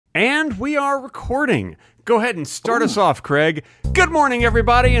And we are recording. Go ahead and start us off, Craig. Good morning,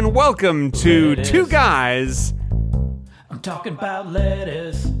 everybody, and welcome to Two Guys. I'm talking about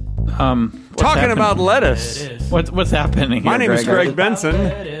lettuce. Talking about lettuce. What's happening? My name is Greg Benson.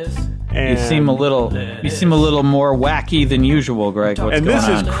 And you seem a little more wacky than usual, Greg. What's and going this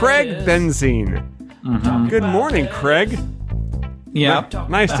on? is Craig Benzine. Mm-hmm. Good morning, Craig. Yeah.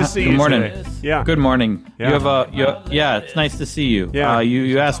 Nice to see you. Good morning. Today. Yeah. Good morning. Yeah. Yeah, it's nice to see you. Yeah.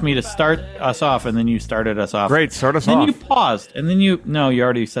 You asked me to start us off, and then you started us off. Great, start us and off. Then you paused, and then you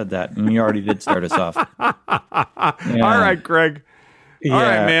already said that, and you already did start us off. Yeah. All right, Craig. Yeah. All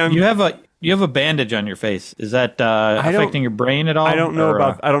right, man. You have a bandage on your face. Is that affecting your brain at all? I don't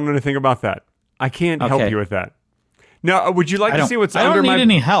know I don't know anything about that. I can't help you with that. Now, would you like to see what's under my... I don't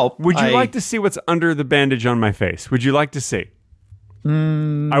need any help. Would you like to see what's under the bandage on my face? Would you like to see?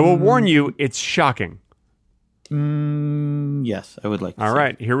 I will warn you, it's shocking. Yes, I would like to see. All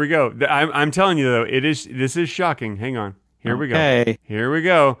right, here we go. I'm telling you, though, this is shocking. Hang on. Here we go. Here we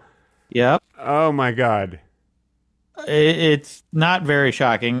go. Yep. Oh, my God. It's not very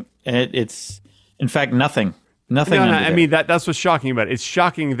shocking. It's, in fact, nothing. Nothing. No, I mean, that's what's shocking about it. It's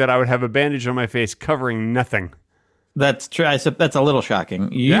shocking that I would have a bandage on my face covering nothing. That's true. That's a little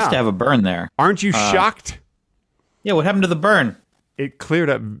shocking. You used to have a burn there. Aren't you shocked? Yeah, what happened to the burn? It cleared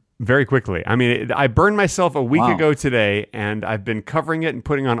up very quickly. I mean, I burned myself a week ago today, and I've been covering it and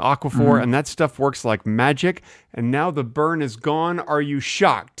putting on Aquaphor, and that stuff works like magic, and now the burn is gone. Are you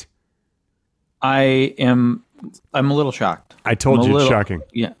shocked? I'm a little shocked. I told you it's shocking.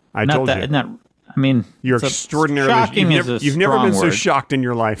 Yeah. I told you. You're extraordinarily shocking. You've never been so shocked in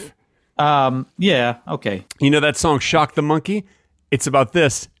your life. Yeah, okay. You know that song Shock the Monkey? It's about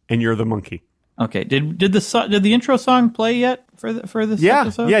this, and you're the monkey. Okay. Did the intro song play yet for this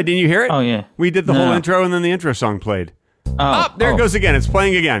episode? Yeah, didn't you hear it? Oh, yeah. We did the whole intro, and then the intro song played. There it goes again. It's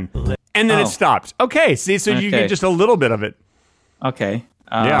playing again. And then it stopped. Okay, see, so you get just a little bit of it. Okay.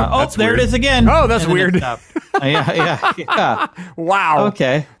 That's there weird. it is again. Oh, that's weird. Yeah. Wow.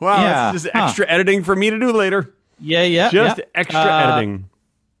 Okay. Wow, yeah. that's just extra editing for me to do later. Yeah. Just extra editing.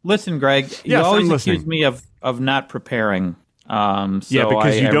 Listen, Greg, you always accuse me of not preparing. Because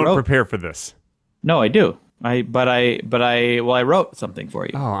you don't prepare for this. No, I do. I wrote something for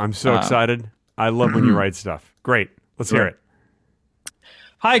you. Oh, I'm so excited. I love when you write stuff. Great. Let's hear it.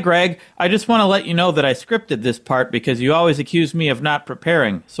 Hi, Greg. I just want to let you know that I scripted this part because you always accuse me of not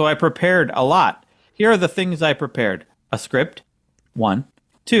preparing. So I prepared a lot. Here are the things I prepared. A script. 1.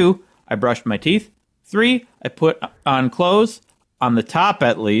 2. I brushed my teeth. 3. I put on clothes. On the top,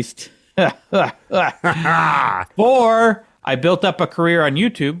 at least. 4. I built up a career on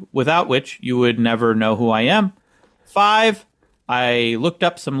YouTube, without which you would never know who I am. 5. I looked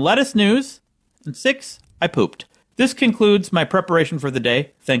up some lettuce news. And 6. I pooped. This concludes my preparation for the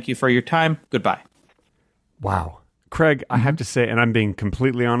day. Thank you for your time. Goodbye. Wow. Craig, I have to say, and I'm being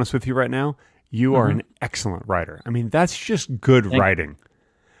completely honest with you right now, you are an excellent writer. I mean, that's just good writing.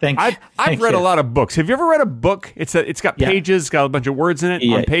 Thanks. I've read a lot of books. Have you ever read a book? It's got pages, got a bunch of words in it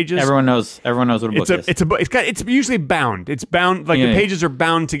on pages. Everyone knows what a book is. It's a book. It's usually bound. It's bound the pages are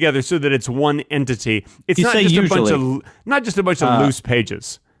bound together so that it's one entity. It's not just a bunch of loose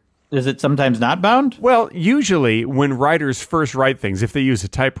pages. Is it sometimes not bound? Well, usually when writers first write things, if they use a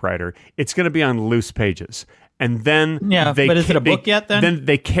typewriter, it's going to be on loose pages. And then but is it a book yet then? Then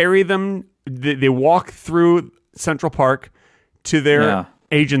they carry them, they walk through Central Park to their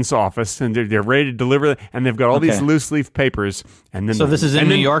agent's office, and they're ready to deliver it, and they've got all these loose leaf papers. And then this is in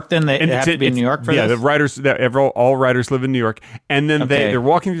New York. Then they have to be in New York for this. Yeah, the writers, all writers live in New York, and then they're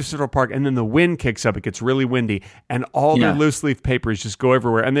walking through Central Park, and then the wind kicks up. It gets really windy, and all their loose leaf papers just go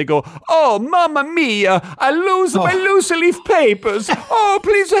everywhere, and they go, "Oh, Mamma Mia! I lose my loose leaf papers! Oh,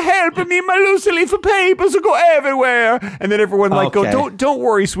 please help me! My loose leaf papers go everywhere!" And then everyone go, "Don't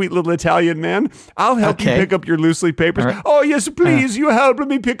worry, sweet little Italian man. I'll help you pick up your loose leaf papers." Right. "Oh yes, please, you help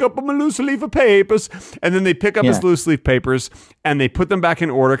me pick up my loose leaf papers." And then they pick up his loose leaf papers and they put them back in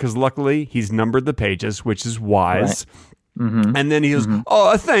order because luckily he's numbered the pages, which is wise. Right. Mm-hmm. And then he goes,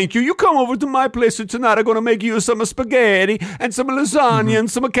 "Oh, thank you. You come over to my place tonight. I'm going to make you some spaghetti and some lasagna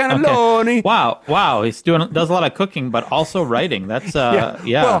and some cannelloni." Okay. Wow. He does a lot of cooking, but also writing. That's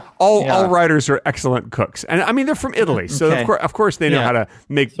Well, all writers are excellent cooks, and I mean they're from Italy, so of course they know how to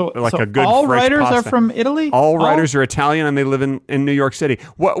make a good. All fresh writers pasta. are from Italy. All writers are Italian, and they live in New York City.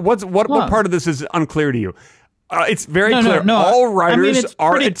 What part of this is unclear to you? It's very clear. No. All writers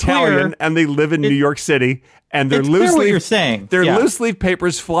are Italian, clear. and they live in New York City. And their loose leaf, you're saying. Their loose leaf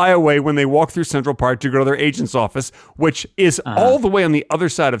papers fly away when they walk through Central Park to go to their agent's office, which is all the way on the other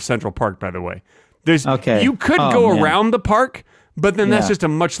side of Central Park, by the way. You could go around the park, But then that's just a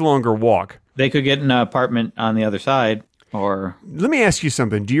much longer walk. They could get an apartment on the other side. Or let me ask you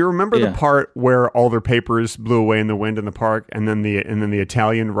something. Do you remember the part where all their papers blew away in the wind in the park, and then the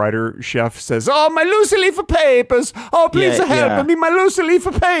Italian writer chef says, "Oh, my loose leaf of papers! Oh, please help me, my loose leaf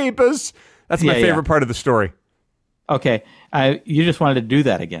of papers!" That's my favorite part of the story. Okay, you just wanted to do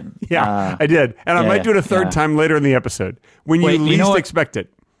that again. Yeah, I did, and I might do it a third time later in the episode when you least expect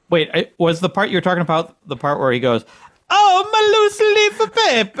it. Wait, was the part you're talking about the part where he goes, "Oh, my loose leaf of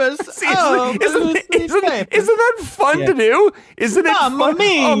papers"? Isn't that fun to do? Isn't it Mamma fun?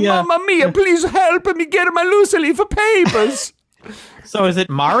 mia. Oh, Mamma mia, please help me get my loose leaf of papers. So is it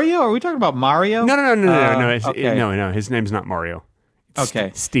Mario? Are we talking about Mario? No. No. His name's not Mario.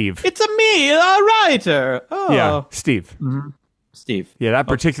 It's Steve. It's me, a writer. Oh. Yeah, Steve. Mm-hmm. Steve. Yeah, that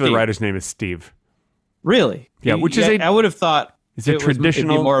particular writer's name is Steve. Really? Yeah, I would have thought it's a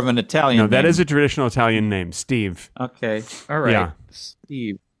traditional. It'd be more of an Italian name. No, that is a traditional Italian name, Steve. Okay. All right. Yeah.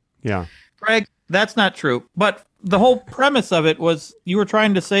 Steve. Yeah. Greg, that's not true. But the whole premise of it was you were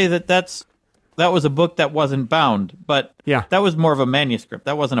trying to say that was a book that wasn't bound, but that was more of a manuscript.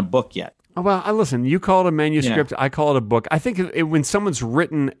 That wasn't a book yet. Oh, well, listen, you call it a manuscript, I call it a book. I think when someone's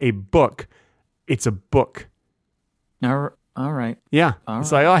written a book, it's a book. All right. Yeah.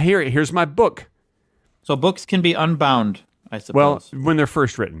 It's like, here's my book. So books can be unbound, I suppose. Well, when they're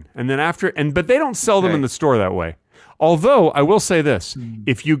first written. And then but they don't sell them in the store that way. Although, I will say this,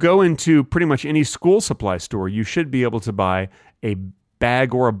 if you go into pretty much any school supply store, you should be able to buy a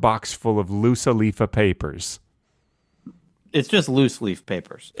bag or a box full of loose leaf papers. It's just loose leaf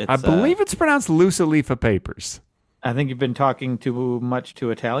papers. I believe it's pronounced loose leaf papers. I think you've been talking too much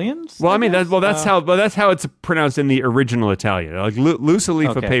to Italians. Well, that's how it's pronounced in the original Italian. Like loose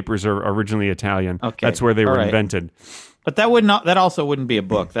leaf papers are originally Italian. Okay. That's where they were invented. But that also wouldn't be a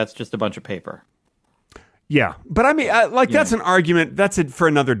book. That's just a bunch of paper. Yeah, but I mean, that's an argument. That's it for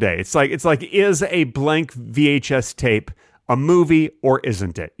another day. It's like, is a blank VHS tape a movie or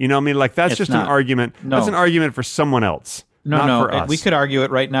isn't it? You know what I mean? Like that's just an argument. No. That's an argument for someone else. Not for us. We could argue it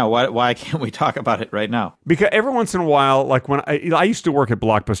right now. Why can't we talk about it right now? Because every once in a while, like when I used to work at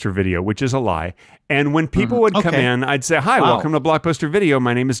Blockbuster Video, which is a lie, and when people would come in, I'd say, "Hi, welcome to Blockbuster Video.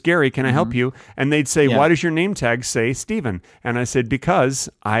 My name is Gary. Can I help you?" And they'd say, "Why does your name tag say Steven?" And I said, "Because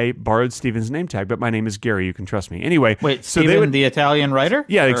I borrowed Steven's name tag, but my name is Gary. You can trust me." Anyway, wait, so Steven, the Italian writer?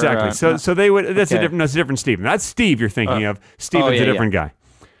 Yeah, exactly. So they would. That's a different Steven. That's Steve you're thinking of. Steven's a different guy.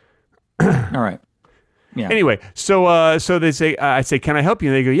 All right. Yeah. Anyway, so they say, I say, "Can I help you?"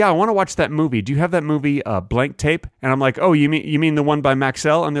 And they go, "Yeah, I want to watch that movie. Do you have that movie, Blank Tape?" And I'm like, "Oh, you mean the one by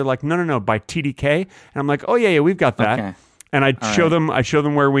Maxell?" And they're like, "No, by TDK." And I'm like, "Oh yeah, we've got that." Okay. And I show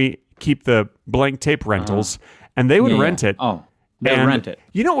them where we keep the Blank Tape rentals, and they would rent it. Oh, they would rent it.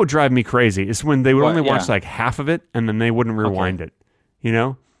 You know what would drive me crazy is when they would only watch like half of it, and then they wouldn't rewind it. You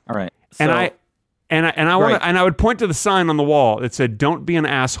know? All right. So, and I would point to the sign on the wall that said, "Don't be an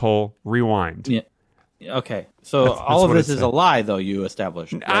asshole. Rewind." Yeah. Okay, so that's all of this is a lie, though, you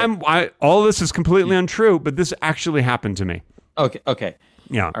established. Right? All of this is completely untrue, but this actually happened to me. Okay.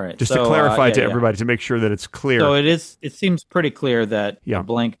 Yeah, all right. Just to clarify to everybody, to make sure that it's clear. So it seems pretty clear that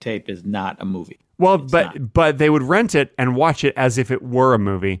Blank Tape is not a movie. Well, but they would rent it and watch it as if it were a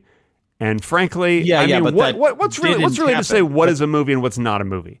movie. And frankly, but what's really to say what is a movie and what's not a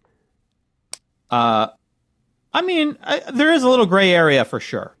movie? I mean, there is a little gray area for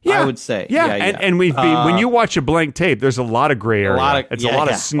sure. I would say. Yeah. And when you watch a Blank Tape, there's a lot of gray area. It's a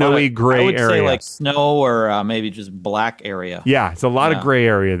lot of snowy gray area. I would say like snow or maybe just black area. Yeah, it's a lot of gray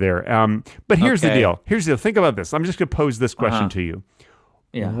area there. But here's the deal. Think about this. I'm just going to pose this question to you.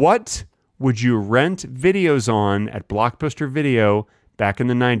 Yeah. What would you rent videos on at Blockbuster Video back in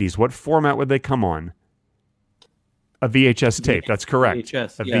the 90s? What format would they come on? A VHS tape. That's correct.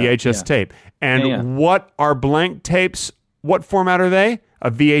 VHS tape. And what are Blank Tapes? What format are they?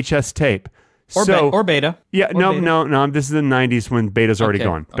 A VHS tape. Or beta. Yeah. No. This is the 90s when beta's already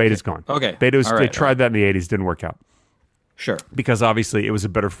gone. Beta's gone. Okay. They tried that in the 80s. Didn't work out. Sure. Because obviously it was a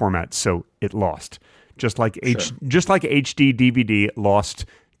better format, so it lost. Just like HD DVD lost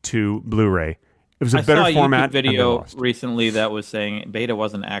to Blu-ray. It was a better format. I saw a YouTube video recently that was saying beta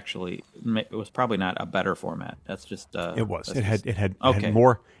wasn't actually. It was probably not a better format. That's just. It was. It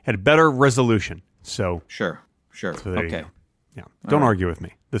had better resolution. So sure. So okay. Yeah. Don't argue with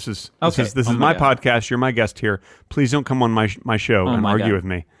me. This is my podcast. You're my guest here. Please don't come on my show and argue with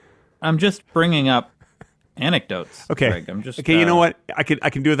me. I'm just bringing up anecdotes. Okay. Greg. I'm just. Okay. You know what? I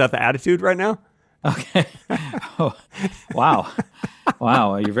can do without the attitude right now. Okay. Oh, wow.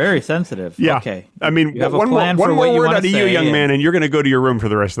 Wow, you're very sensitive. Yeah. Okay. I mean, one more word out of you, young man, and you're going to go to your room for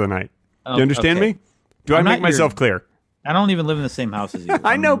the rest of the night. Do you understand me? Do I make myself clear? I don't even live in the same house as you.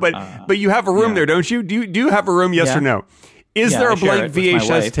 I know, but you have a room there, don't you? Do you have a room? Yes or no? Is there a blank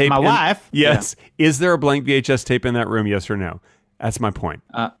VHS tape? My wife. Yes. Yeah. Is there a blank VHS tape in that room? Yes or no? That's my point.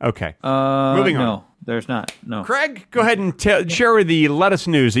 Okay. Moving on. No, there's not. No. Craig, go ahead and share the lettuce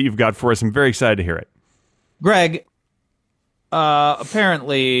news that you've got for us. I'm very excited to hear it. Greg,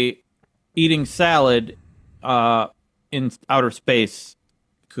 apparently eating salad in outer space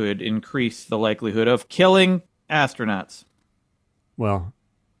could increase the likelihood of killing astronauts. Well,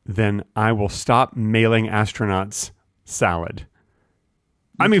 then I will stop mailing astronauts salad.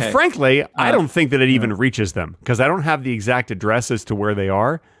 I mean, frankly, I don't think that it even reaches them because I don't have the exact address as to where they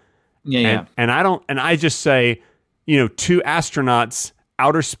are. Yeah. And I just say, to astronauts,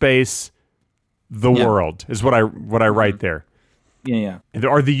 outer space, the world is what I write there. Yeah.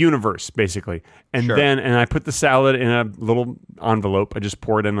 Or the universe, basically. And then I put the salad in a little envelope. I just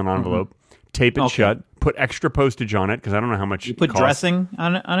pour it in an envelope, tape it shut, put extra postage on it because I don't know how much you put dressing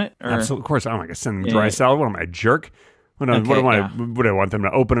on it? Or? Absolutely. Of course, I'm not going to send them dry salad. What am I, a jerk? Would I want them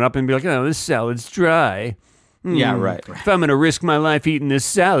to open it up and be like, oh, this salad's dry? Yeah, right. If I'm going to risk my life eating this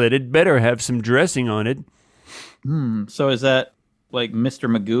salad, it better have some dressing on it. So is that like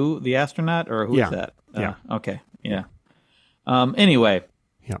Mr. Magoo, the astronaut, or who is that? Yeah. Okay. Yeah. Anyway.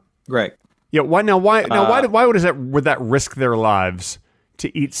 Yeah. Greg. Yeah. Why would that risk their lives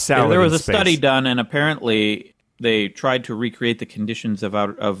to eat salad? There was in a space? study done, and apparently they tried to recreate the conditions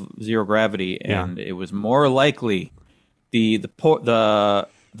of zero gravity, and it was more likely the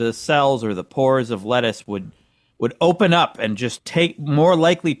cells or the pores of lettuce would open up and just take in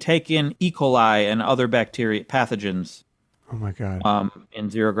E. coli and other bacteria pathogens. Oh my God! In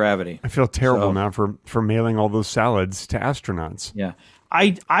zero gravity. I feel terrible now for mailing all those salads to astronauts. Yeah,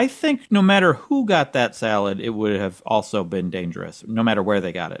 I think no matter who got that salad, it would have also been dangerous. No matter where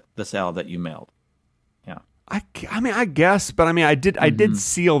they got it, the salad that you mailed. Yeah. I mean, I guess, but I mean, I did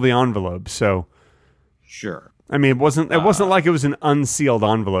seal the envelope, so sure. I mean, it wasn't like it was an unsealed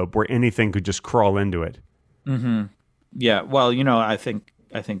envelope where anything could just crawl into it. Mm-hmm. Yeah. Well, I think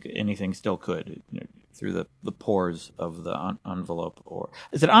anything still could through the pores of the envelope. Or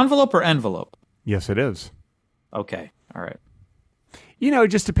is it envelope or envelope? Yes, it is. Okay. All right. It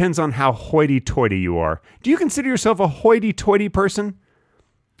just depends on how hoity-toity you are. Do you consider yourself a hoity-toity person?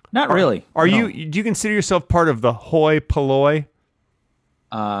 Not really. Do you consider yourself part of the hoi polloi?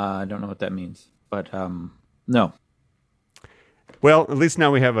 I don't know what that means, but no. Well, at least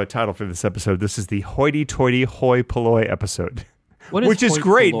now we have a title for this episode. This is the Hoity-Toity Hoi Polloi episode. Which is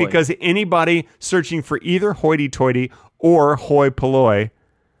great because anybody searching for either Hoity-Toity or Hoi Polloi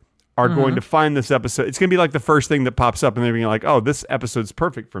are going to find this episode. It's going to be like the first thing that pops up and they're going to be like, oh, this episode's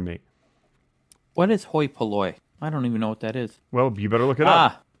perfect for me. What is Hoi Polloi? I don't even know what that is. Well, you better look it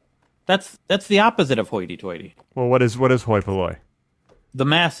up. That's the opposite of Hoity-Toity. Well, what is Hoi Polloi? The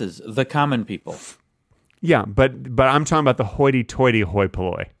masses, the common people. Yeah, but I'm talking about the hoity-toity hoi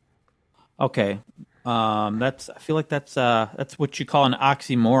polloi. Okay, I feel like that's what you call an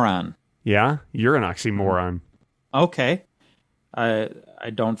oxymoron. Yeah, you're an oxymoron. Okay, I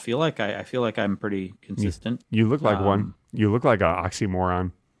don't feel like I feel like I'm pretty consistent. You look like one. You look like an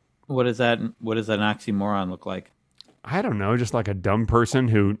oxymoron. What is that? What does an oxymoron look like? I don't know, just like a dumb person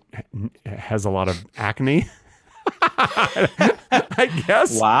who has a lot of acne. I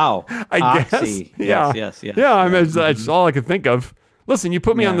guess. Wow. I guess. Yeah. Yes. Yeah, I mean, that's all I could think of. Listen, you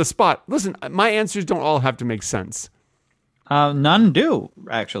put me on the spot. Listen, my answers don't all have to make sense. None do,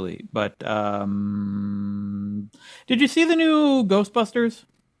 actually. But did you see the new Ghostbusters?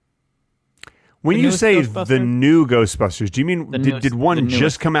 When you say the new Ghostbusters, do you mean did one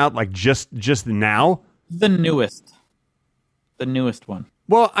just come out like just now? The newest one.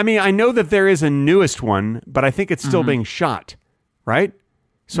 Well, I mean, I know that there is a newest one, but I think it's still being shot, right?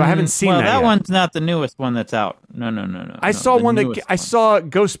 So I haven't seen that yet. Well, that one's not the newest one that's out. No. I saw I saw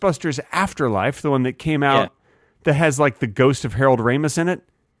Ghostbusters Afterlife, the one that came out that has like the ghost of Harold Ramis in it.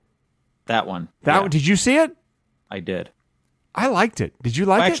 That one. Did you see it? I did. I liked it. Did you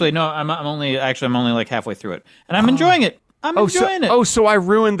like it? Actually, no. I'm only like halfway through it, and I'm enjoying it. I'm enjoying it. So I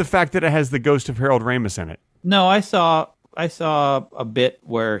ruined the fact that it has the ghost of Harold Ramis in it. No, I saw a bit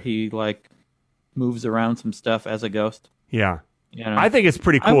where he like moves around some stuff as a ghost. Yeah. I think it's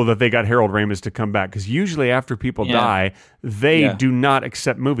pretty cool that they got Harold Ramis to come back because usually after people die, they do not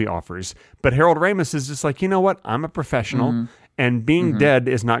accept movie offers. But Harold Ramis is just like, you know what? I'm a professional and being dead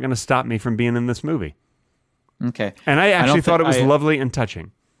is not going to stop me from being in this movie. Okay. And I actually thought it was lovely and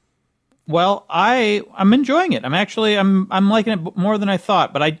touching. Well, I'm enjoying it. I'm liking it more than I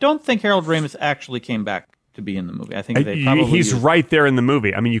thought, but I don't think Harold Ramis actually came back to be in the movie. I think he's right there in the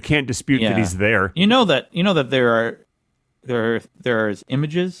movie. I mean, you can't dispute that he's there. You know that there are there's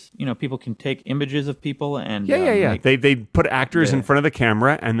images. People can take images of people and They put actors in front of the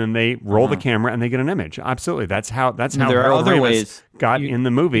camera and then they roll the camera and they get an image. Absolutely, that's how there are other ways got in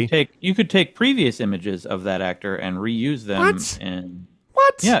the movie. You could take previous images of that actor and reuse them.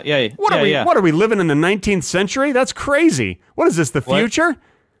 What? Yeah. What are we living in the 19th century? That's crazy. What is this? The future?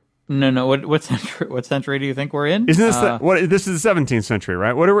 No. What century do you think we're in? Isn't this this is the 17th century,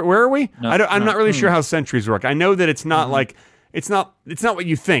 right? Where are we? No, I'm not really sure how centuries work. I know that it's not like it's not what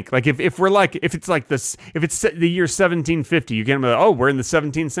you think. Like if it's the year 1750, you can't be like, oh, we're in the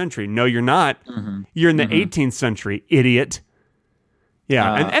 17th century. No, you're not. You're in the 18th century, idiot.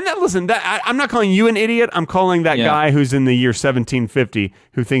 Yeah, and listen, I'm not calling you an idiot. I'm calling that guy who's in the year 1750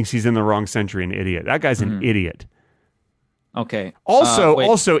 who thinks he's in the wrong century an idiot. That guy's an idiot. Okay.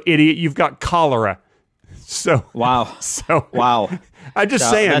 Also, idiot, you've got cholera. So wow. I'm just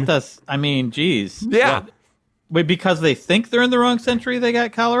saying. Geez. Yeah. Wait, because they think they're in the wrong century, they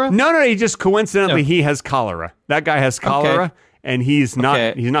got cholera? No. He just coincidentally he has cholera. That guy has cholera, and he's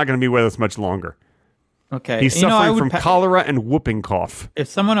not. He's not going to be with us much longer. Okay. He's suffering from cholera and whooping cough. If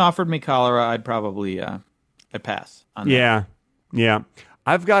someone offered me cholera, I'd probably I'd pass on that. Yeah.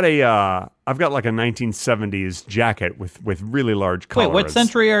 I've got like a 1970s jacket with really large collars. Wait, what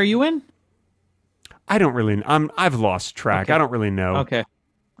century are you in? I don't really. I've lost track. Okay. I don't really know. Okay,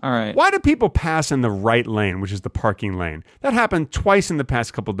 all right. Why do people pass in the right lane, which is the parking lane? That happened twice in the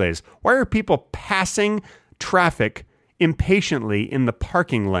past couple of days. Why are people passing traffic impatiently in the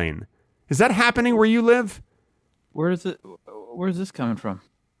parking lane? Is that happening where you live? Where's this coming from?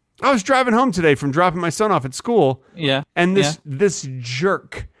 I was driving home today from dropping my son off at school. Yeah. And this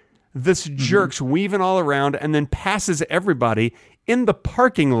jerk's weaving all around and then passes everybody in the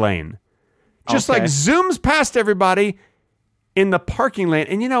parking lane. Just like zooms past everybody in the parking lane.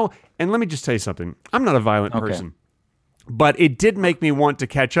 And and let me just tell you something. I'm not a violent person. But it did make me want to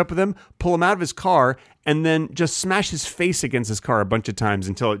catch up with him, pull him out of his car, and then just smash his face against his car a bunch of times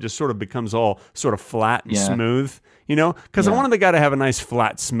until it just sort of becomes all sort of flat and smooth, Because I wanted the guy to have a nice,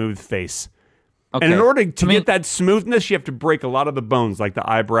 flat, smooth face. Okay. And in order to get that smoothness, you have to break a lot of the bones, like the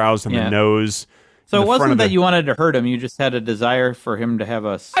eyebrows and the nose. So it wasn't that you wanted to hurt him. You just had a desire for him to have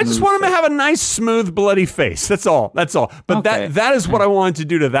a smooth I just want him to have a nice, smooth, bloody face. That's all. But that is what I wanted to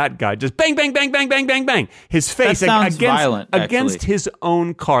do to that guy. Just bang, bang, bang, bang, bang, bang, bang. His face against his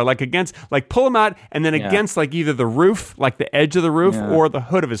own car. Like pull him out and then against like either the roof, like the edge of the roof, or the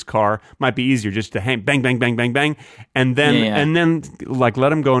hood of his car. Might be easier just to hang bang, bang, bang, bang, bang. And then like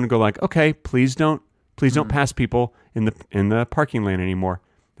let him go and go like, okay, please don't pass people in the parking lane anymore.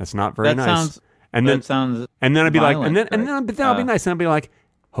 That's not very nice. And then I'd be like, and then I'll be nice, and I'll be like,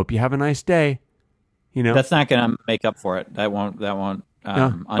 hope you have a nice day. That's not going to make up for it. That won't undo.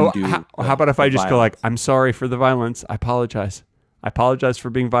 How about if I just go like, I'm sorry for the violence. I apologize. I apologize for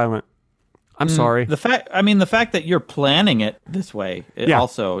being violent. I'm sorry. The fact that you're planning it this way,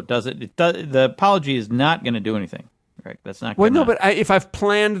 also does it. The apology is not going to do anything. Right, that's not. Well, no, but if I've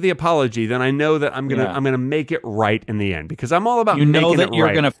planned the apology, then I know that I'm gonna make it right in the end because I'm all about making it right. You know that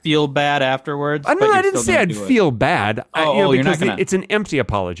you're gonna feel bad afterwards. I didn't say I'd feel bad. You're not gonna. It's an empty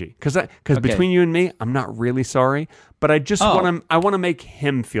apology because between you and me, I'm not really sorry, but I just want to make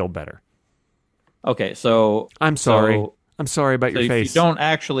him feel better. Okay, so I'm sorry. I'm sorry about your face. If you don't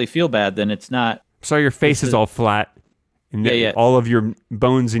actually feel bad, then it's not. Sorry, your face is all flat. And all of your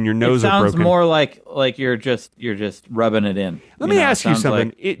bones in your nose are broken. It sounds more like you're just rubbing it in. Let me ask you something.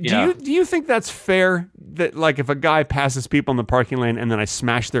 Do you think that's fair that like if a guy passes people in the parking lane and then I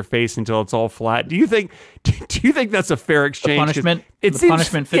smash their face until it's all flat? Do you think that's a fair exchange? Punishment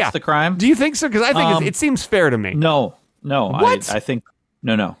fits the crime? Do you think so? Because I think it seems fair to me. No. What? I think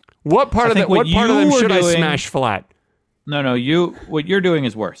no. What part of them should I smash flat? No. What you're doing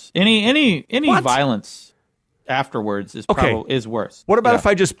is worse. Any violence afterwards is worse. What about if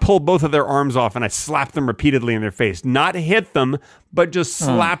I just pull both of their arms off and I slap them repeatedly in their face? Not hit them, but just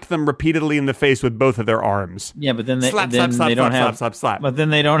slap them repeatedly in the face with both of their arms. Yeah, but then they slap. But then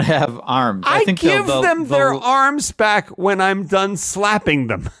they don't have arms. I think give them their arms back when I'm done slapping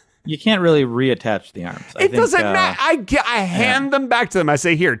them. You can't really reattach the arms. It doesn't matter. I hand them back to them. I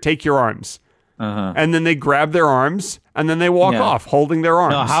say, here, take your arms. And then they grab their arms, and then they walk off holding their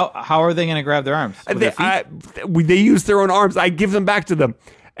arms. No, how are they going to grab their arms? They use their own arms. I give them back to them,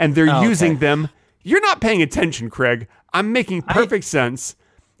 and they're using them. You're not paying attention, Craig. I'm making perfect sense.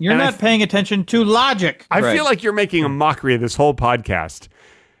 You're not paying attention to logic, Craig. I feel like you're making a mockery of this whole podcast.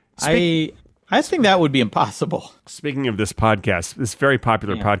 I think that would be impossible. Speaking of this podcast, this very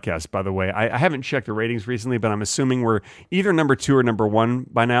popular podcast, by the way, I haven't checked the ratings recently, but I'm assuming we're either number 2 or number 1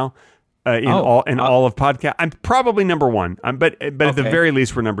 by now. all of podcast. I'm probably number one, but at the very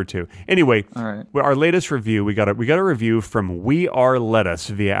least we're number two. Anyway, all right. Our latest review, we got a review from We Are Lettuce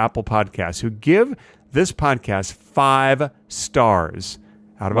via Apple Podcasts, who give this podcast 5 stars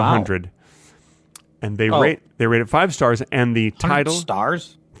out of 100, and they rate it 5 stars, and the title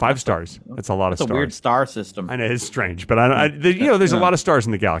stars. 5 stars. That's a lot of stars. It's a weird star system. I know, it's strange, but there's a lot of stars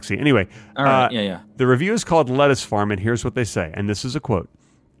in the galaxy. Anyway, all right. The review is called Lettuce Farm, and here's what they say, and this is a quote.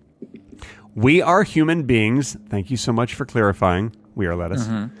 We are human beings. Thank you so much for clarifying. We are lettuce.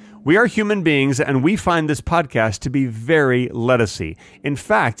 Mm-hmm. We are human beings, and we find this podcast to be very lettucey. In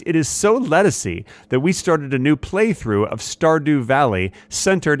fact, it is so lettucey that we started a new playthrough of Stardew Valley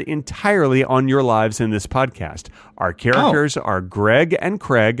centered entirely on your lives in this podcast. Our characters are Greg and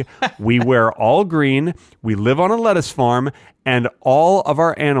Craig. We wear all green. We live on a lettuce farm, and all of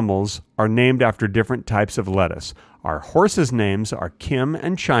our animals are named after different types of lettuce. Our horses' names are Kim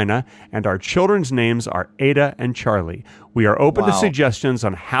and China, and our children's names are Ada and Charlie. We are open to suggestions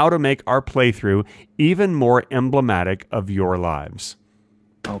on how to make our playthrough even more emblematic of your lives.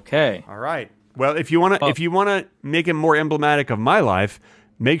 Okay. All right. Well, if you want to make it more emblematic of my life,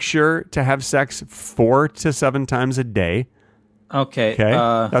 make sure to have sex 4 to 7 times a day. Okay. Okay.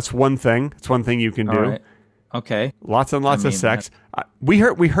 That's one thing. It's one thing you can do. Right. Okay. Lots and lots of sex. We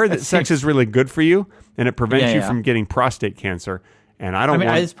heard that sex is really good for you, and it prevents you from getting prostate cancer. And I don't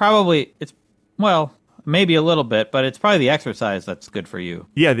want... it's maybe a little bit, but it's probably the exercise that's good for you.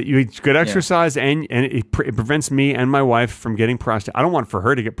 Yeah, that you eat good exercise, and it prevents me and my wife from getting prostate. I don't want for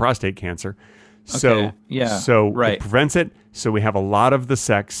her to get prostate cancer. So it prevents it. So we have a lot of the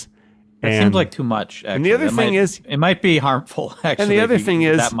sex. It seems like too much. Actually. And the other thing is, it might be harmful. Actually, and the other thing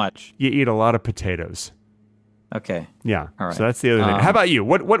is that much. You eat a lot of potatoes. Okay. Yeah. All right. So that's the other thing. How about you?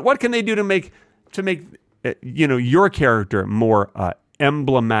 What can they do to make your character more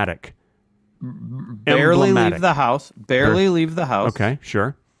emblematic? Barely leave the house. Leave the house. Okay.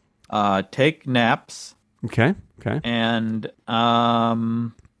 Sure. Take naps. Okay. And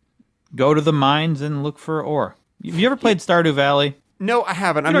go to the mines and look for ore. Have you ever played Stardew Valley? No, I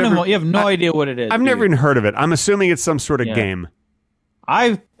haven't. You have no idea what it is. I've never even heard of it. I'm assuming it's some sort of game.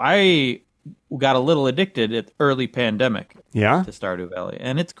 I got a little addicted at early pandemic. Yeah? To Stardew Valley,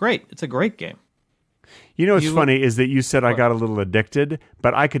 and it's great. It's a great game. You know what's funny is that you said I got a little addicted,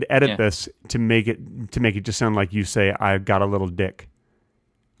 but I could edit this to make it just sound like you say I got a little dick.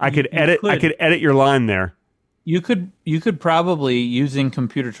 I could edit your line there. You could probably, using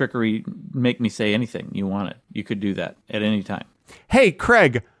computer trickery, make me say anything you wanted. You could do that at any time. Hey,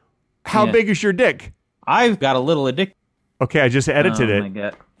 Craig, how big is your dick? I've got a little addicted. Okay, I just edited it. Oh my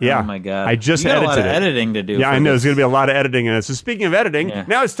god! Yeah. Oh my god! I just edited it. A lot of editing to do. Yeah, I know. There's going to be a lot of editing in it. So speaking of editing,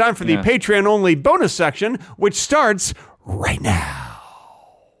 now it's time for the Patreon-only bonus section, which starts right now.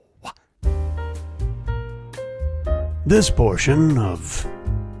 This portion of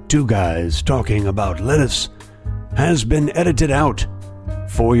Two Guys Talking About Lettuce has been edited out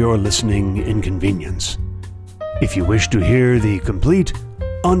for your listening inconvenience. If you wish to hear the complete,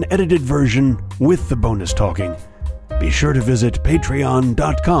 unedited version with the bonus talking, be sure to visit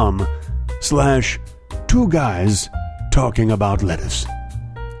patreon.com/Two Guys Talking About Lettuce.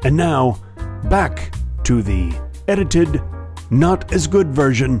 And now, back to the edited, not as good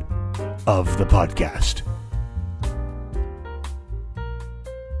version of the podcast.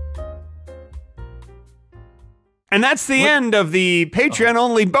 And that's the end of the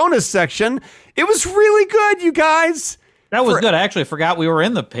Patreon-only bonus section. It was really good, you guys. That was good. I actually forgot we were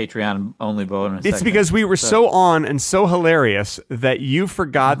in the Patreon-only bonus section. It's because we were so on and so hilarious that you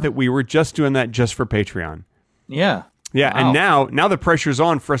forgot that we were just doing that just for Patreon. Yeah. Yeah, wow. And now the pressure's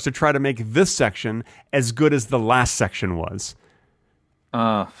on for us to try to make this section as good as the last section was.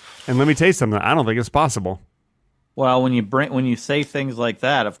 And let me tell you something. I don't think it's possible. Well, when you say things like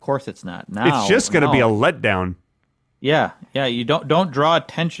that, of course it's not. Now it's just going to be a letdown. Yeah. You don't draw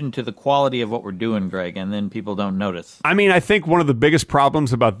attention to the quality of what we're doing, Greg, and then people don't notice. I mean, I think one of the biggest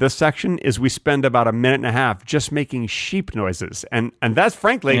problems about this section is we spend about a minute and a half just making sheep noises, and that's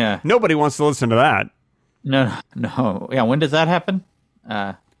frankly nobody wants to listen to that. No. Yeah, when does that happen?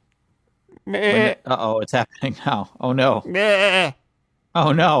 It's happening now. Oh no.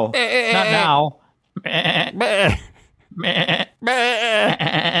 Oh no. Not now.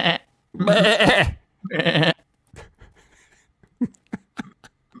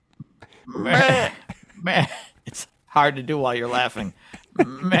 It's hard to do while you're laughing.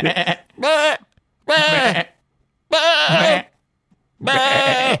 I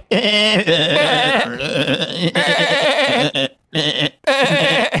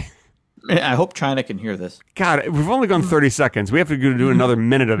hope China can hear this. God, we've only gone 30 seconds. We have to do another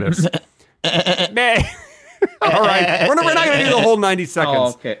minute of this. All right. We're not going to do the whole 90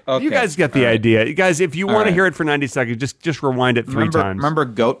 seconds. Okay. You guys get the idea. You guys, if you want to hear it for 90 seconds, just rewind it three times. Remember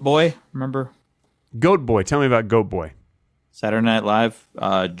Goat Boy? Goat Boy. Tell me about Goat Boy. Saturday Night Live,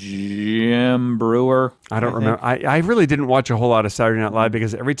 Jim Brewer. I don't remember. I really didn't watch a whole lot of Saturday Night Live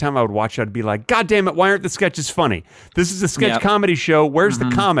because every time I would watch it, I'd be like, God damn it, why aren't the sketches funny? This is a sketch comedy show. Where's the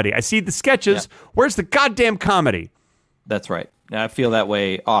comedy? I see the sketches. Where's the goddamn comedy? That's right. I feel that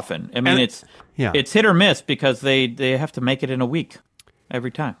way often. I mean, it's hit or miss because they have to make it in a week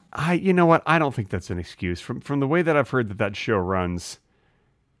every time. You know what? I don't think that's an excuse. From the way that I've heard that show runs.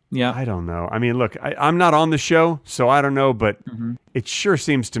 Yeah, I don't know. I mean, look, I'm not on the show, so I don't know, but it sure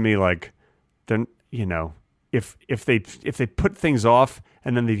seems to me like, then if they put things off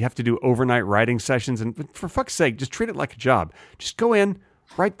and then they have to do overnight writing sessions, and for fuck's sake, just treat it like a job. Just go in,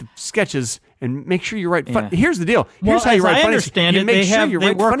 write the sketches, and make sure you write. Here's the deal. Here's how you write. I understand it.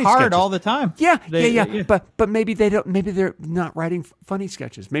 They work hard all the time. Yeah. But maybe they don't. Maybe they're not writing funny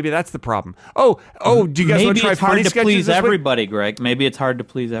sketches. Maybe that's the problem. Do you guys want to try funny sketches? Maybe it's hard to please everybody, Greg. Maybe it's hard to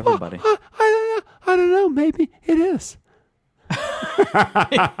please everybody. I don't know. Maybe it is.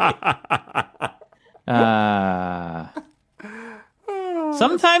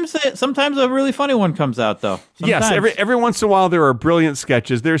 Sometimes a really funny one comes out, though. Yes, every once in a while there are brilliant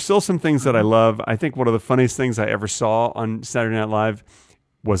sketches. There's still some things that I love. I think one of the funniest things I ever saw on Saturday Night Live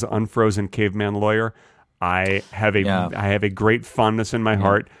was Unfrozen Caveman Lawyer. I have a great fondness in my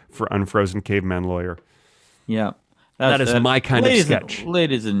heart for Unfrozen Caveman Lawyer. Yeah. That is my kind of sketch.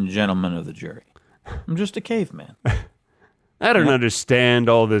 Ladies and gentlemen of the jury, I'm just a caveman. I don't understand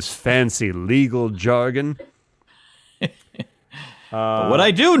all this fancy legal jargon. But what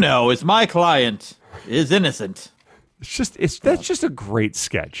I do know is my client is innocent. That's just a great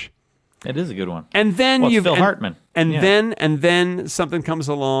sketch. It is a good one. And then Phil Hartman. And then something comes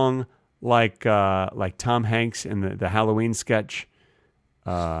along like Tom Hanks in the Halloween sketch.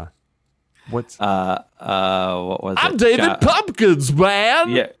 What was it? I'm David Pumpkins,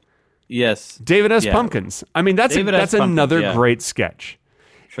 man. Yeah. Yes. David S. Pumpkins. I mean, that's another great sketch.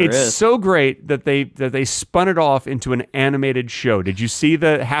 Sure it's is. so great that they spun it off into an animated show. Did you see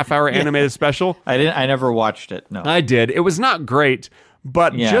the half-hour animated special? I didn't. I never watched it. No, I did. It was not great,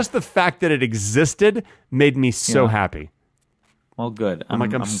 but just the fact that it existed made me so happy. Well, good. I'm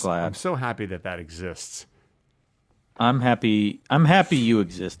glad. I'm so happy that exists. I'm happy. I'm happy you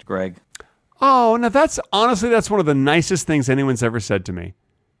exist, Greg. Oh, now that's one of the nicest things anyone's ever said to me.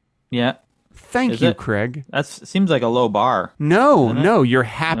 Yeah. Thank you, Craig. That seems like a low bar. No, you're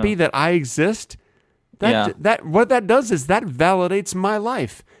happy that I exist. That what that does is that validates my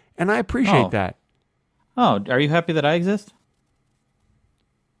life, and I appreciate that. Oh, are you happy that I exist?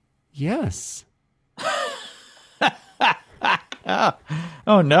 Yes.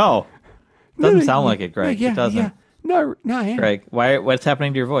 Oh no. Doesn't sound like it, Greg. It doesn't. Yeah. No, I am. Greg, what's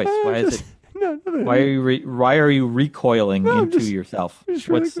happening to your voice? Why is it? Why are you recoiling into yourself?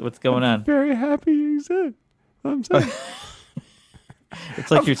 What's going on? I'm very happy you exist. I'm sorry.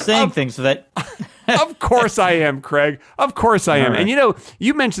 It's like you're saying things so that. Of course I am, Craig. Of course I am. Right. And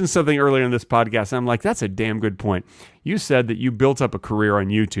you mentioned something earlier in this podcast. And I'm like, that's a damn good point. You said that you built up a career on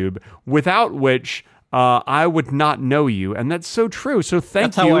YouTube without which I would not know you, and that's so true. So thank you.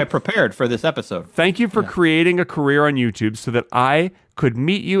 That's how I prepared for this episode. Thank you for creating a career on YouTube so that I could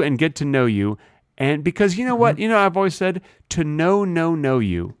meet you and get to know you. And because you know what? I've always said to know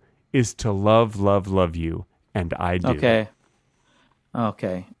you is to love you, and I do.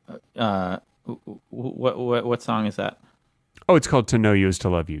 Okay. What song is that? Oh, it's called To Know You Is to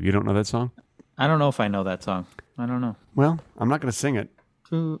Love You. You don't know that song? I don't know if I know that song. I don't know. Well, I'm not going to sing it.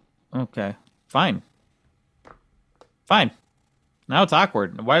 Okay. Fine. Now it's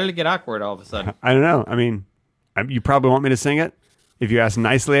awkward. Why did it get awkward all of a sudden? I don't know. I mean, you probably want me to sing it. If you asked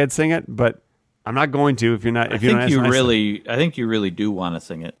nicely, I'd sing it, but I'm not going to. If you're not, I think you really do want to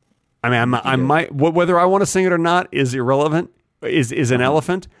sing it. I mean, I might. Whether I want to sing it or not is irrelevant. Is an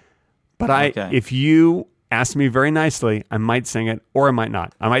elephant. But if you ask me very nicely, I might sing it, or I might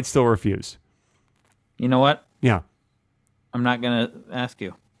not. I might still refuse. You know what? Yeah. I'm not going to ask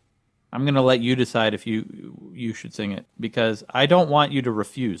you. I'm going to let you decide if you should sing it, because I don't want you to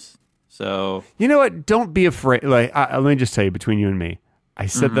refuse. So you know what? Don't be afraid. Let me just tell you, between you and me, I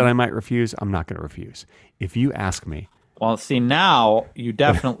said that I might refuse. I'm not going to refuse. If you ask me. Well, see, now you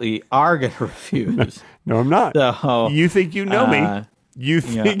definitely are going to refuse. No, I'm not. So, you think you know me. You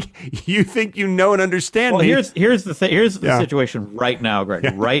think you know and understand me. Here's the situation right now, Greg.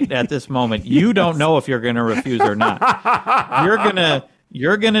 Right at this moment, you don't know if you're going to refuse or not.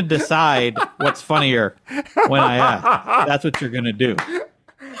 You're going to decide what's funnier when I ask. That's what you're going to do.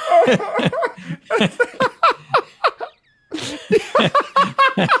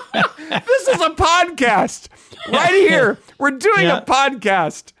 This is a podcast right here. We're doing a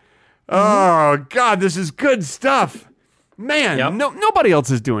podcast. Oh, God, this is good stuff. Man, nobody else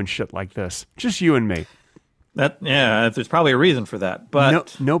is doing shit like this. Just you and me. There's probably a reason for that.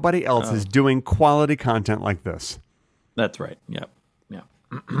 But nobody else is doing quality content like this. That's right. Yep.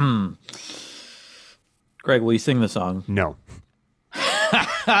 Greg, will you sing the song? No.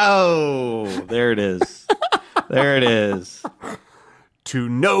 Oh, there it is. There it is. To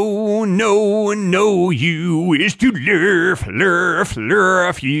know you is to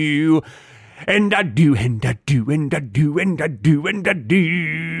love you. And I do.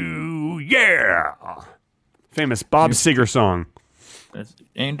 Yeah. Famous Bob Seger song.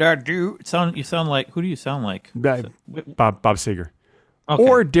 And I do. You sound like, who do you sound like? Bob Seger. Okay.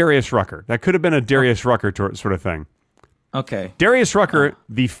 Or Darius Rucker. That could have been a Darius Rucker sort of thing. Okay. Darius Rucker,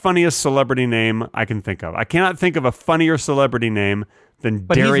 the funniest celebrity name I can think of. I cannot think of a funnier celebrity name than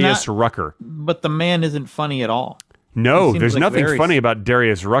Darius Rucker. But the man isn't funny at all. No, there's nothing funny about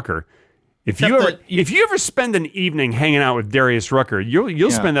Darius Rucker. If you ever spend an evening hanging out with Darius Rucker,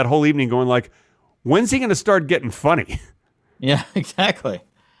 you'll spend that whole evening going like, when's he going to start getting funny? Yeah, exactly.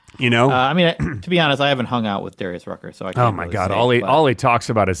 You know? To be honest, I haven't hung out with Darius Rucker, so I can't. Oh my God! All he talks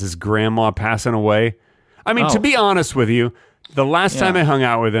about is his grandma passing away. To be honest with you, the last time I hung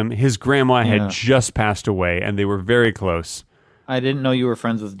out with him, his grandma had just passed away, and they were very close. I didn't know you were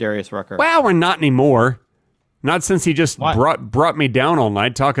friends with Darius Rucker. Well, we're not anymore. Not since he just brought me down all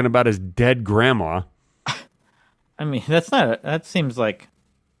night talking about his dead grandma. That seems like...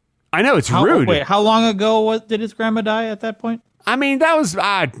 I know, it's rude. Wait, how long ago did his grandma die at that point? That was,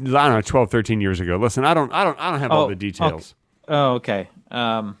 I don't know, 12, 13 years ago. Listen, I don't have all the details. Okay. Oh, okay.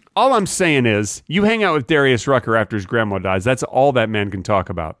 All I'm saying is, you hang out with Darius Rucker after his grandma dies. That's all that man can talk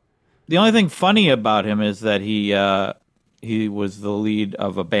about. The only thing funny about him is that he was the lead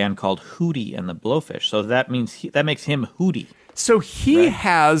of a band called Hootie and the Blowfish. So that makes him Hootie. So he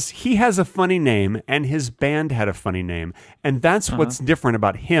has a funny name, and his band had a funny name, and that's what's different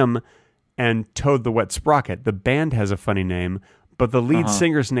about him and Toad the Wet Sprocket. The band has a funny name, but the lead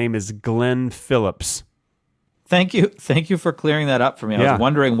singer's name is Glenn Phillips. Thank you for clearing that up for me. I was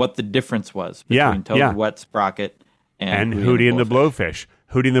wondering what the difference was between Toad the Wet Sprocket and Hootie and the Blowfish.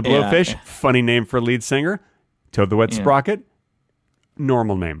 Hootie and the Blowfish, funny name for lead singer. Toad the Wet Sprocket,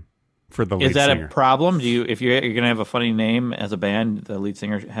 normal name for the lead singer. Is that a problem? If you're going to have a funny name as a band, the lead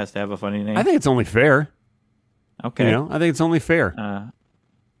singer has to have a funny name? I think it's only fair. Okay. I think it's only fair.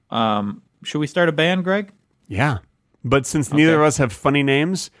 Should we start a band, Greg? Yeah. But since neither of us have funny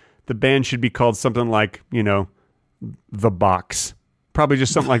names, the band should be called something like, The Box. Probably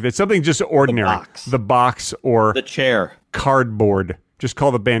just something like that. Something just ordinary. The Box or... The Chair. Cardboard. Just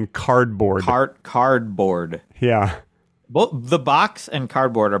call the band Cardboard. Cardboard. Yeah. Both The Box and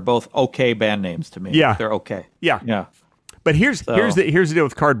Cardboard are both okay band names to me. Yeah. They're okay. Yeah. But here's the deal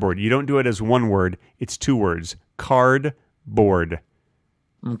with Cardboard. You don't do it as one word. It's two words. Cardboard.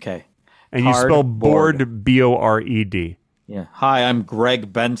 Okay. And you spell board, B-O-R-E-D. Yeah. Hi, I'm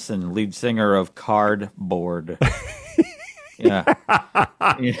Greg Benson, lead singer of Cardboard. Yeah.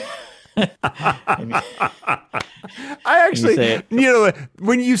 I actually,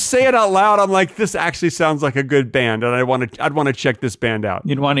 when you say it out loud, I'm like, this actually sounds like a good band, and I'd want to check this band out.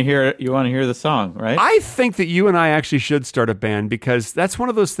 You want to hear the song, right? I think that you and I actually should start a band, because that's one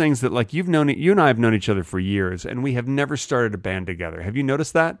of those things that, like, you and I have known each other for years, and we have never started a band together. Have you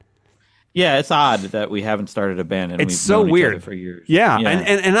noticed that? Yeah, it's odd that we haven't started a band and it's we've so known weird each other for years. Yeah.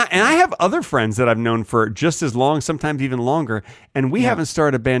 And I have other friends that I've known for just as long, sometimes even longer, and we haven't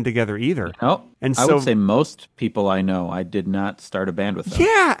started a band together either. No, and I would say most people I know, I did not start a band with them.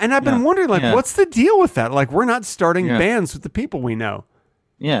 Yeah, and I've been wondering, what's the deal with that? Like, we're not starting bands with the people we know.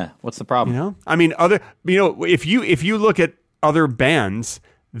 Yeah, what's the problem? If you look at other bands,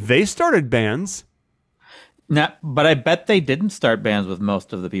 they started bands. Now, but I bet they didn't start bands with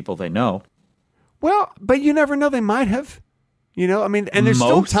most of the people they know. Well, but you never know. They might have. And there's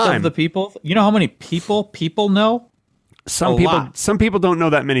most still time. Of the people. You know how many people know? Some people don't know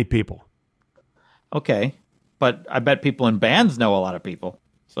that many people. Okay, but I bet people in bands know a lot of people.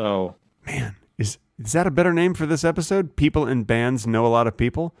 So, man, is that a better name for this episode? People in bands know a lot of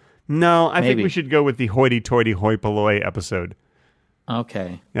people? No, I think we should go with the Hoity-Toity Hoi Polloi episode.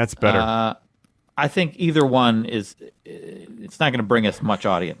 Okay, that's better. I think either one it's not going to bring us much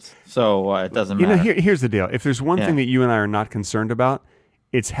audience, so it doesn't matter. Here's the deal. If there's one thing that you and I are not concerned about,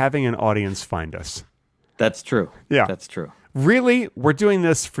 it's having an audience find us. That's true. Yeah. That's true. Really, we're doing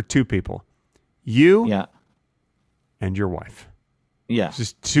this for two people. You and your wife. Yeah.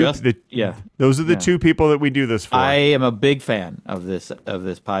 Just two. Those are the two people that we do this for. I am a big fan of this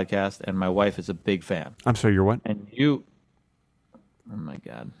podcast, and my wife is a big fan. I'm sorry, you're what? And you... Oh, my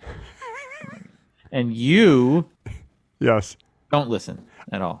God. And you... Yes. Don't listen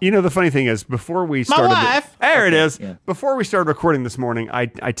at all. You know, the funny thing is, before we started... My wife! There it is. Yeah. Before we started recording this morning, I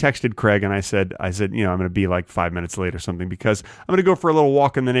texted Craig and I said, you know, I'm going to be like 5 minutes late or something because I'm going to go for a little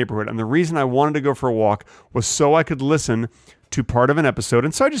walk in the neighborhood. And the reason I wanted to go for a walk was so I could listen to part of an episode.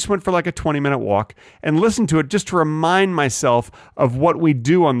 And so I just went for like a 20-minute walk and listened to it just to remind myself of what we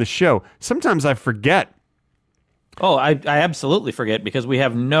do on the show. Sometimes I forget. Oh, I absolutely forget because we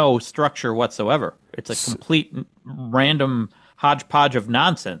have no structure whatsoever. It's a complete random hodgepodge of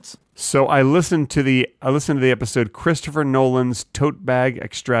nonsense. So I listened to the episode Christopher Nolan's Tote Bag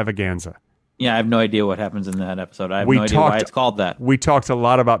Extravaganza. Yeah, I have no idea what happens in that episode. I have no idea why it's called that. We talked a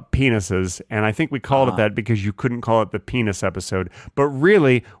lot about penises, and I think we called it that because you couldn't call it the penis episode. But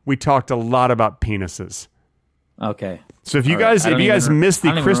really, we talked a lot about penises. Okay. So if you guys missed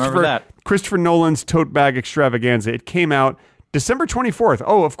the Christopher Nolan's Tote Bag Extravaganza, it came out December 24th.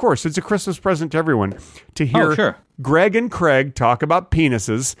 Oh, of course, it's a Christmas present to everyone to hear Greg and Craig talk about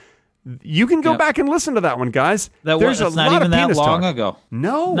penises. You can go back and listen to that one, guys. There's a lot of penis talk. Not even that long ago.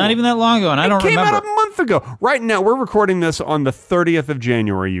 No. Not even that long ago, and I don't remember. It came out a month ago. Right now, we're recording this on the 30th of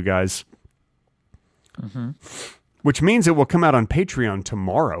January, you guys. Mm-hmm. Which means it will come out on Patreon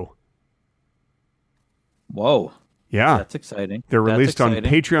tomorrow. Whoa. Yeah. That's exciting. They're released on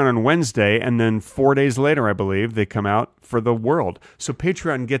Patreon on Wednesday, and then 4 days later, I believe, they come out for the world. So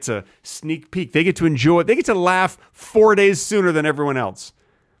Patreon gets a sneak peek. They get to enjoy it. They get to laugh 4 days sooner than everyone else.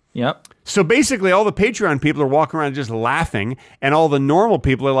 Yep. So basically, all the Patreon people are walking around just laughing, and all the normal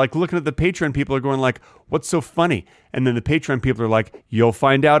people are like looking at the Patreon people are going like, "What's so funny?" And then the Patreon people are like, "You'll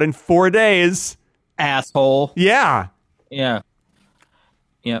find out in 4 days, asshole." Yeah. Yeah.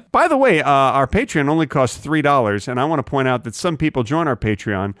 Yeah. By the way, our Patreon only costs $3, and I want to point out that some people join our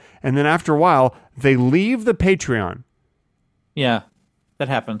Patreon, and then after a while, they leave the Patreon. Yeah, that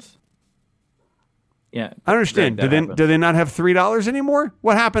happens. Yeah, I understand. Do they not have $3 anymore?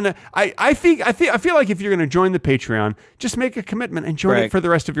 What happened? I feel like if you're going to join the Patreon, just make a commitment and join it for the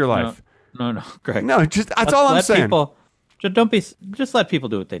rest of your life. No, Greg. No, that's all I'm saying. Just let people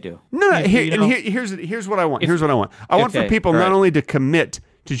do what they do. No. Here's what I want. I want for people not only to commit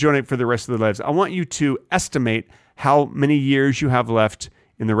to join for the rest of their lives. I want you to estimate how many years you have left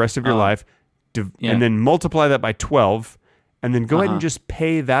in the rest of your life, and then multiply that by 12. And then go ahead and just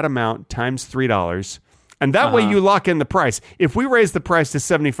pay that amount times $3. And that way you lock in the price. If we raise the price to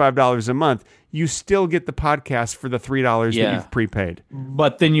 $75 a month, you still get the podcast for the $3 that you've prepaid.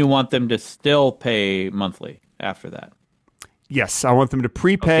 But then you want them to still pay monthly after that. Yes, I want them to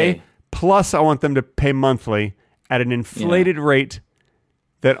prepay. Plus, I want them to pay monthly at an inflated rate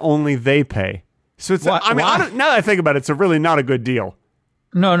that only they pay. So it's, now that I think about it, it's really not a good deal.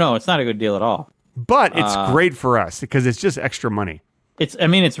 No, it's not a good deal at all. But it's great for us because it's just extra money.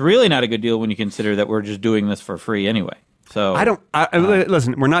 It's really not a good deal when you consider that we're just doing this for free anyway. So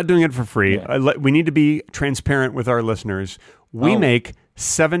listen, we're not doing it for free. Yeah. We need to be transparent with our listeners. We make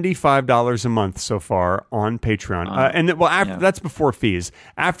 $75 a month so far on Patreon. That's before fees.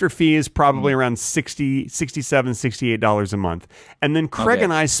 After fees, probably around $67, $68 a month. And then Craig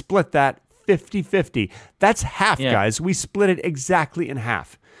and I split that 50-50. That's half, guys. We split it exactly in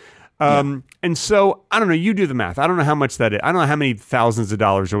half. And so, I don't know, you do the math. I don't know how much that is. I don't know how many thousands of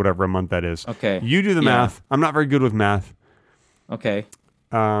dollars or whatever a month that is. Okay. You do the math. I'm not very good with math. Okay.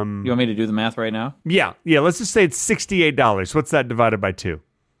 You want me to do the math right now? Yeah. Let's just say it's $68. What's that divided by 2?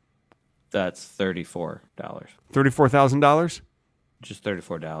 That's $34. $34,000? Just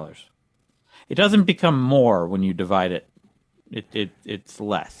 $34. It doesn't become more when you divide it. It's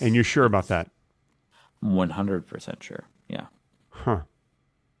less. And you're sure about that? 100% sure. Yeah. Huh.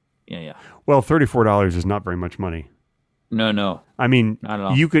 Yeah. Well, $34 is not very much money. No. I mean, not at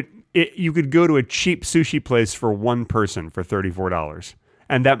all. You could go to a cheap sushi place for one person for $34,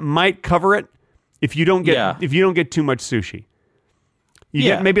 and that might cover it if you don't get too much sushi. You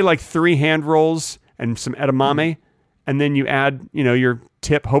get maybe like 3 hand rolls and some edamame, and then you add, your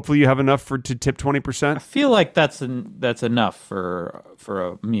tip. Hopefully, you have enough to tip 20%. I feel like that's enough for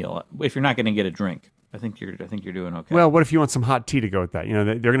a meal if you're not going to get a drink. I think you're doing okay. Well, what if you want some hot tea to go with that?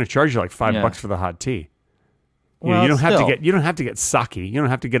 They're going to charge you like $5 for the hot tea. You don't have to get sake. You don't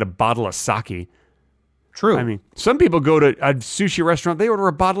have to get a bottle of sake. True. I mean, some people go to a sushi restaurant, they order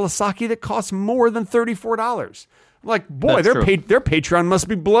a bottle of sake that costs more than $34. I'm like, boy, their Patreon must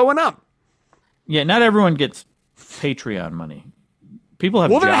be blowing up. Yeah, not everyone gets Patreon money. People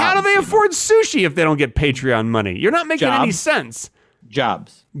have well, jobs. Then how do they afford sushi if they don't get Patreon money? You're not making any sense.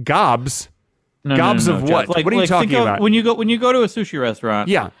 Jobs. Gobs? No, Gobs of what? Like, what are you talking about? When you go to a sushi restaurant,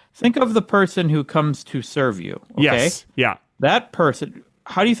 think of the person who comes to serve you. Okay? Yes. Yeah. That person,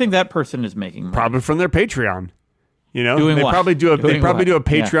 how do you think that person is making money? Probably from their Patreon. You know, Doing they what? probably do a Doing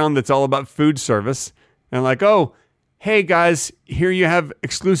Patreon that's all about food service. And like, oh, hey guys, here you have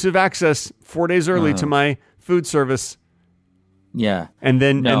exclusive access 4 days early to my food service. Yeah. And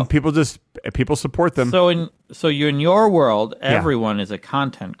then and people support them. So in your world, everyone is a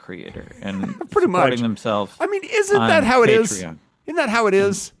content creator and pretty supporting much themselves. I mean, isn't that how it is? Patreon. Isn't that how it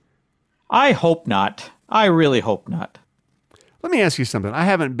is? I hope not. I really hope not. Let me ask you something. I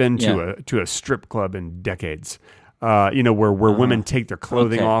haven't been to a strip club in decades. Where women take their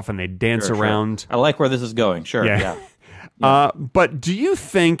clothing off and they dance around. I like where this is going. Sure. Yeah. But do you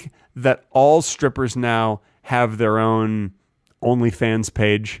think that all strippers now have their own OnlyFans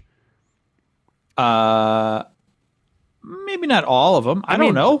page? Maybe not all of them. I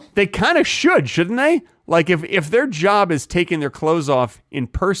don't know. They kind of should, shouldn't they? Like if their job is taking their clothes off in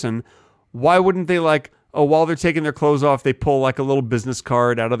person, why wouldn't they while they're taking their clothes off, they pull like a little business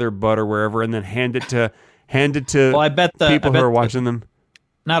card out of their butt or wherever and then hand it to well, I bet people who are watching them?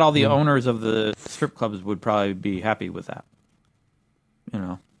 Not all the owners of the strip clubs would probably be happy with that. You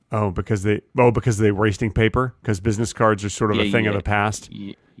know. Because they're wasting paper? Because business cards are sort of a thing of the past?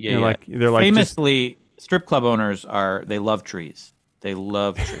 Yeah. They're like famously, strip club owners they love trees. They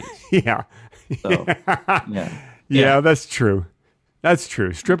love trees. Yeah. So, yeah, that's true. That's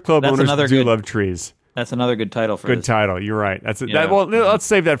true. Strip club owners love trees. That's another good title for Good title. You're right. Well, let's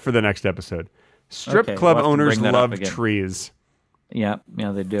save that for the next episode. Strip club owners love trees. Yeah,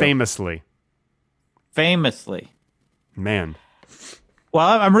 they do. Famously. Man.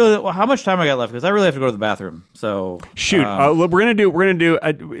 Well, how much time I got left? Because I really have to go to the bathroom. So shoot, we're gonna do.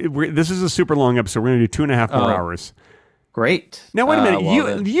 This is a super long episode. We're gonna do 2.5 more hours. Great. Now wait a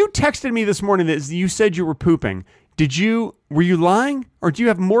minute. You texted me this morning that you said you were pooping. Were you lying, or do you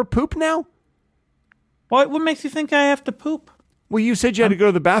have more poop now? What makes you think I have to poop? Well, you said you had to go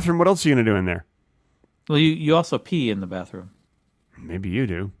to the bathroom. What else are you gonna do in there? Well, you also pee in the bathroom. Maybe you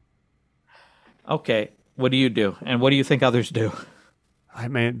do. Okay. What do you do, and what do you think others do? I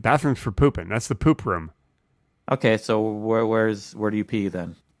mean, bathrooms for pooping. That's the poop room. Okay, so where do you pee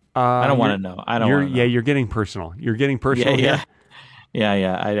then? I don't want to know. I don't want to know. Yeah, you're getting personal. You're getting personal here.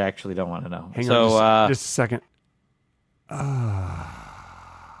 Yeah. I actually don't want to know. Hang on just a second.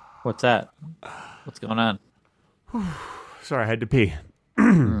 What's that? What's going on? Sorry, I had to pee.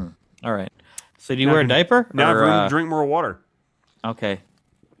 All right. So do you wear a diaper? Now I'm going to drink more water. Okay.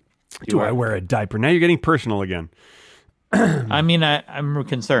 Do I wear a diaper? Now you're getting personal again. I mean, I'm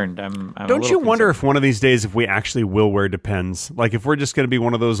concerned. Don't you wonder if one of these days, if we actually will wear Depends? Like, if we're just going to be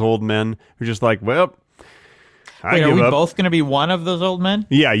one of those old men who're just like, well, are we both going to be one of those old men?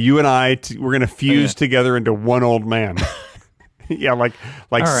 Yeah, you and I, we're going to fuse together into one old man. Yeah,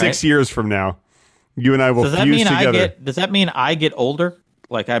 like 6 years from now, you and I will fuse together. Does that mean I get older?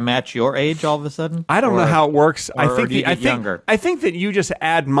 Like I match your age all of a sudden? I don't know how it works. I think that you just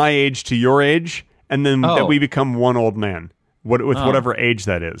add my age to your age. And then that we become one old man, with whatever age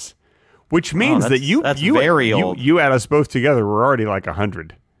that is, which means that that's very old. You add us both together, we're already like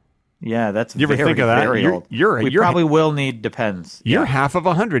 100. Yeah, that's you ever think of that? Very old. We probably will need Depends. You're half of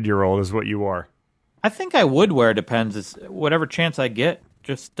 100-year-old is what you are. I think I would wear Depends is whatever chance I get.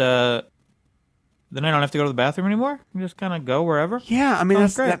 Just then I don't have to go to the bathroom anymore. I can just kind of go wherever. Yeah, I mean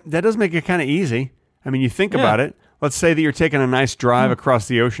that does make it kind of easy. I mean, you think about it. Let's say that you're taking a nice drive across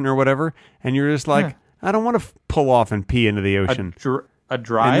the ocean or whatever, and you're just like, I don't want to pull off and pee into the ocean. A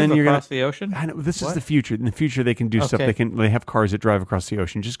drive across the ocean? I know, this is the future. In the future, they can do stuff. They have cars that drive across the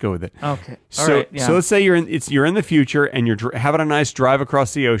ocean. Just go with it. Okay. So let's say you're in the future and you're having a nice drive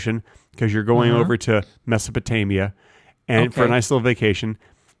across the ocean because you're going over to Mesopotamia and for a nice little vacation.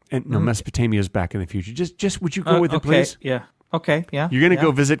 And no, Mesopotamia is back in the future. Just would you go with it, please? Yeah. Okay. Yeah. You're going to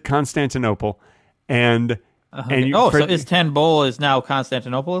go visit Constantinople and. So Istanbul is now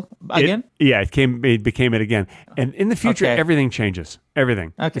Constantinople again? It became it again. And in the future, everything changes.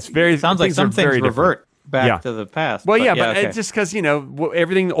 Everything. Okay. It sounds like some things revert back to the past. Well, but it's just because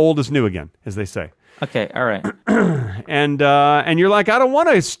everything old is new again, as they say. Okay, all right. And you're like, I don't want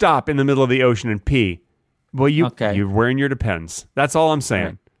to stop in the middle of the ocean and pee. Well, you're wearing your Depends. That's all I'm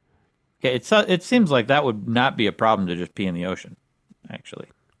saying. Right. Okay, it seems like that would not be a problem to just pee in the ocean, actually.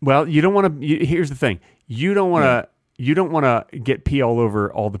 Well, you don't want to. Here's the thing: you don't want to get pee all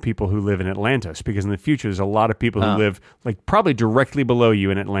over all the people who live in Atlantis, because in the future there's a lot of people who live like probably directly below you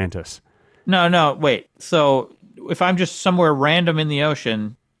in Atlantis. No, wait. So if I'm just somewhere random in the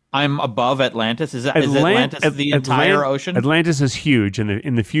ocean, I'm above Atlantis. Is Atlantis the entire ocean? Atlantis is huge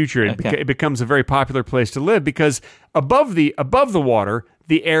in the future. It becomes a very popular place to live because above the water,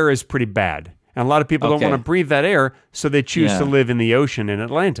 the air is pretty bad. And a lot of people don't want to breathe that air, so they choose to live in the ocean in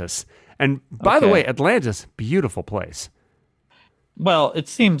Atlantis. And by the way, Atlantis, beautiful place. Well, it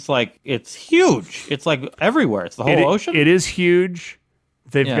seems like it's huge. It's like everywhere. It's the whole ocean? It is huge.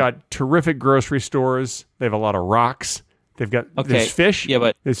 They've got terrific grocery stores. They have a lot of rocks. They've got there's fish. Yeah,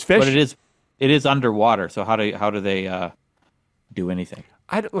 but there's fish. But it is underwater. So how do they do anything?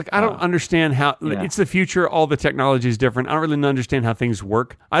 I don't understand how it's the future. All the technology is different. I don't really understand how things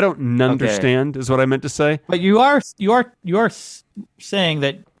work. I don't understand is what I meant to say. But you are saying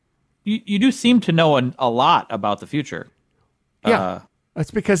that you do seem to know a lot about the future. Yeah. That's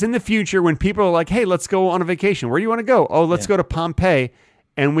because in the future, when people are like, hey, let's go on a vacation. Where do you want to go? Oh, let's go to Pompeii.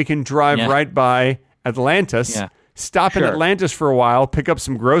 And we can drive right by Atlantis, stop in Atlantis for a while, pick up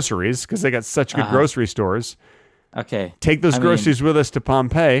some groceries because they got such good grocery stores. Okay. Take those groceries with us to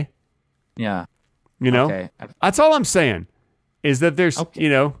Pompeii. Yeah. That's all I'm saying is that there's,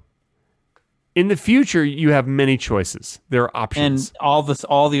 in the future, you have many choices. There are options. And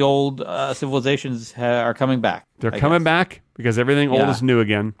all the old civilizations are coming back. They're coming back because everything old is new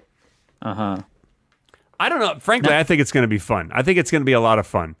again. Uh-huh. I don't know. Frankly, I think it's going to be fun. I think it's going to be a lot of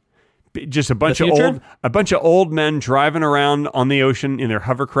fun. Just a bunch of old men driving around on the ocean in their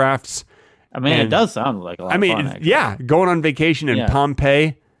hovercrafts. I mean, it does sound like a lot of fun. Actually. Going on vacation in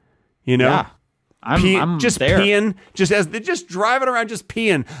Pompeii. Yeah. I'm just there. peeing, just driving around, just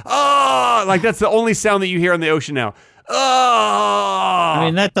peeing. Oh, like that's the only sound that you hear on the ocean now. Oh, I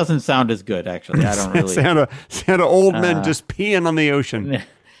mean that doesn't sound as good actually. I don't really sound of old men just peeing on the oceon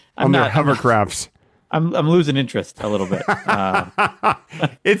on their hovercrafts. I'm losing interest a little bit.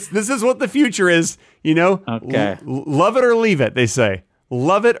 This is what the future is, Okay. Love it or leave it. They say,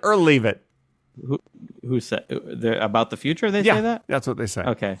 love it or leave it. Who said about the future? They say that. That's what they say.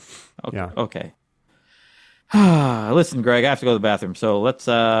 Okay. Okay. Listen, Greg, I have to go to the bathroom, so let's.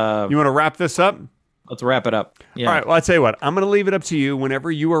 You want to wrap this up? Let's wrap it up. Yeah. All right. Well, I'll tell you what. I'm going to leave it up to you. Whenever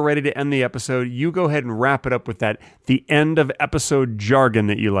you are ready to end the episode, you go ahead and wrap it up with the end of episode jargon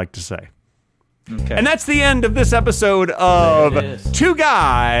that you like to say. Okay. And that's the end of this episode of Two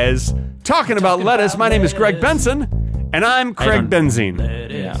Guys Talking About Lettuce. My name is Greg Benson, and I'm Craig Benzine.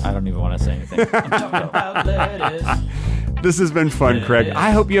 Yeah, I don't even want to say anything. This has been fun, Craig.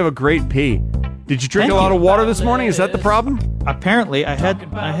 I hope you have a great pee. Did you drink a lot of water this morning? Is that the problem? Apparently, I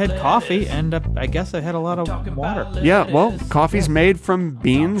had coffee, and I guess I had a lot of water. Yeah, well, coffee's made from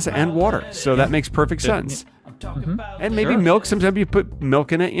beans and water, so that makes perfect sense. Mm-hmm. And maybe milk. Sometimes you put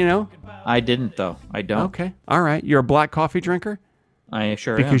milk in it, I didn't, though. I don't. Okay. All right. You're a black coffee drinker? I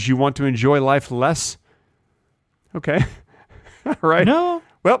sure am. Because you want to enjoy life less? Okay. All right. No.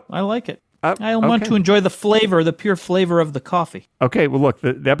 Well, I like it. I want to enjoy the pure flavor of the coffee. Okay. Well, look,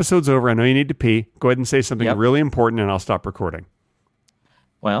 the episode's over. I know you need to pee. Go ahead and say something really important, and I'll stop recording.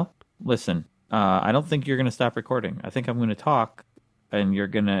 Well, listen. I don't think you're going to stop recording. I think I'm going to talk, and I'm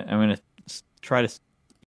going to try to